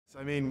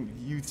I mean,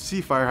 you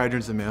see fire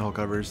hydrants and manhole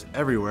covers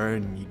everywhere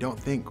and you don't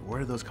think, where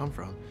did those come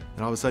from?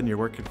 And all of a sudden you're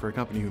working for a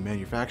company who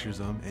manufactures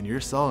them and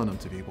you're selling them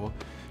to people.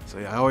 So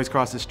yeah, I always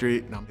cross the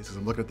street and I'm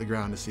looking at the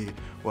ground to see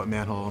what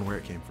manhole and where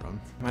it came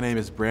from. My name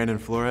is Brandon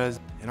Flores.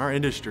 In our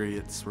industry,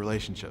 it's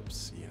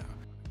relationships. You know,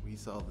 we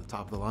sell the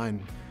top of the line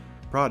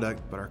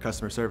product, but our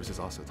customer service is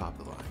also top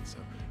of the line. So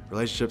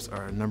relationships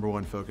are a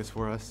 #1 focus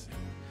for us,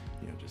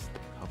 and just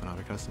helping out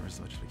our customers as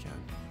much as we can.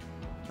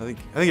 I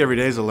think every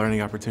day is a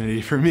learning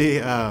opportunity for me.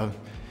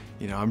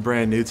 I'm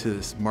brand new to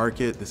this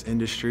market, this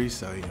industry,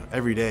 so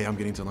every day I'm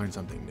getting to learn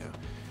something new.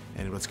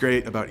 And what's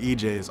great about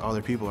EJ is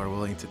other people are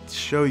willing to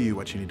show you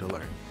what you need to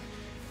learn.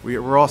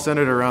 We're all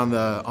centered around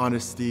the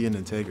honesty and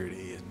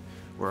integrity, and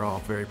we're all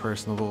very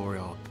personable. We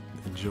all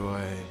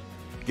enjoy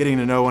getting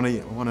to know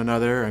one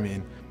another. I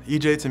mean,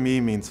 EJ to me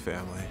means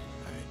family.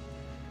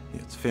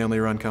 It's a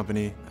family-run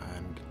company,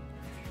 and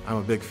I'm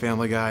a big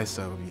family guy,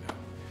 so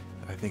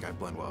I think I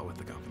blend well with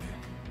the company.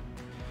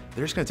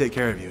 They're just going to take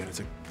care of you, and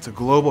it's a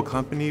global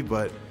company,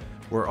 but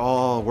we're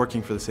all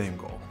working for the same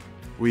goal.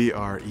 We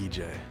are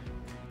EJ.